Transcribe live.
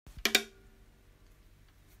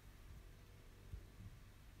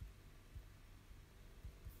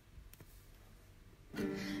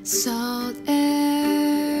Salt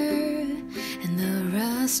air and the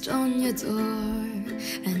rust on your door.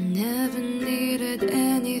 I never needed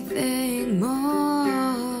anything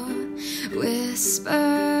more. Whispers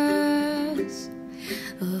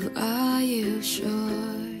of "Are you sure?"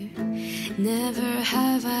 Never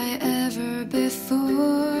have I ever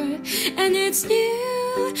before. And it's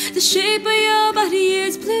new, the shape of your body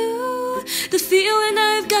is blue. The feeling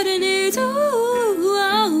I've gotten is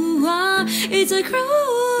it's a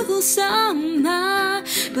cruel summer,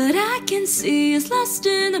 but I can see it's lost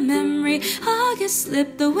in a memory. August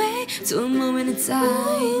slipped away to a moment in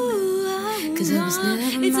time, 'cause it was never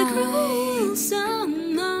mine. It's a cruel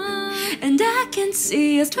summer, and I can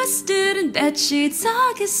see us twisted in bed sheets.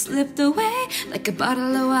 August slipped away like a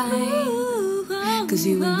bottle of wine, 'cause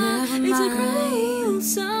you were never mine. It's a cruel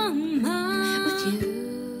summer with you.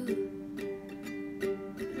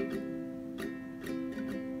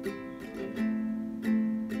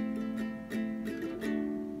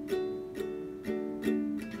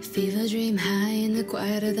 Fever dream high in the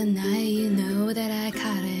quiet of the night. You know that I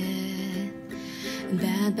caught it.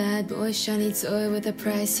 Bad, bad boy, shiny toy with a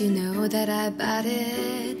price. You know that I bought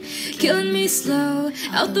it. Killing me slow,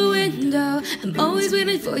 out the window. I'm always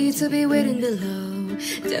waiting for you to be waiting below.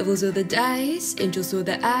 Devils are the dice, angels are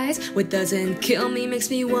the eyes. What doesn't kill me makes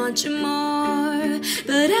me want you more.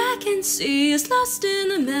 But I can see it's lost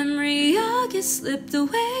in a memory. August slipped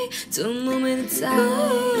away to a moment in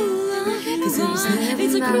time, 'cause it was never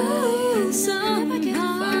it's mine. A cruel summer,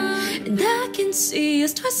 and I can see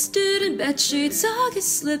us twisted in bed sheets. August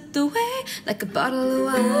slipped away like a bottle of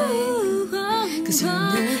wine, 'cause you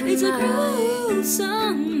were never it's mine. A cruel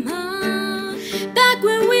summer. Back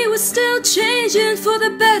when we were still changing for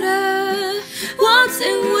the better. Once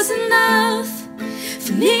it was enough.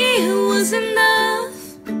 For me it was enough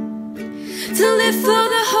to live for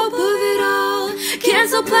the hope of it all.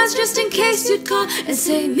 Cancel plans just in case you'd call and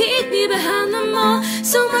say meet me behind the mall.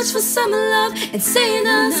 So much for summer love and saying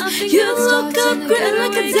us. You look up great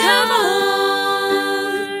like a devil,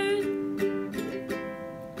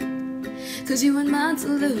 'cause you weren't mine to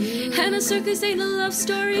lose. And a circus ain't a love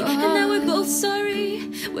story, and now we're both sorry.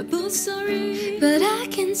 We're both sorry. But I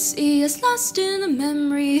can see us lost in a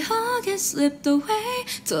memory. August slipped away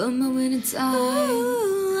to a moment in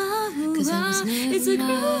time, 'cause it was never it's a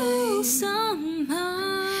cruel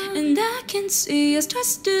summer, and I can see us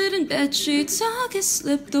twisted in bed sheets. August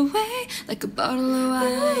slipped away like a bottle of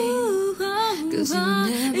wine, 'cause you were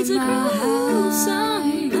never it's mine. A cruel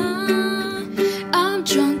summer. I'm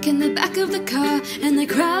drunk in the back of the car, and I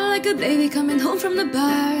cry like a baby coming home from the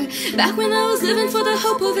bar. Back when I was living for the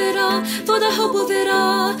hope of it all, for the hope of it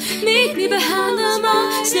all. Meet me behind the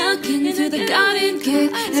mall, snuck in through the garden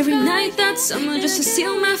gate every night that summer just to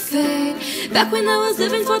seal my fate. Back when I was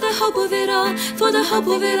living for the hope of it all, for the hope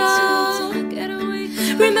of it all. Getaway.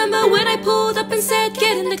 Remember when I pulled up and said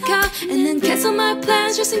get in the car, and then cancel my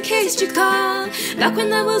plans just in case you call. Back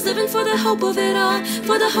when I was living for the hope of it all,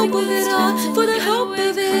 for the hope of it all, for the hope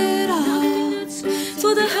of it all,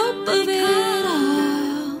 for the hope of it all.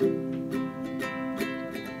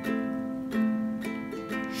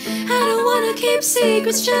 I don't wanna keep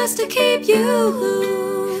secrets just to keep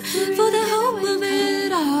you, for the hope of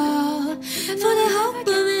it all, for the hope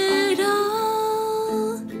of it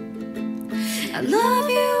all. I love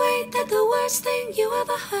you, ain't that the worst thing you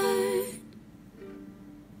ever heard?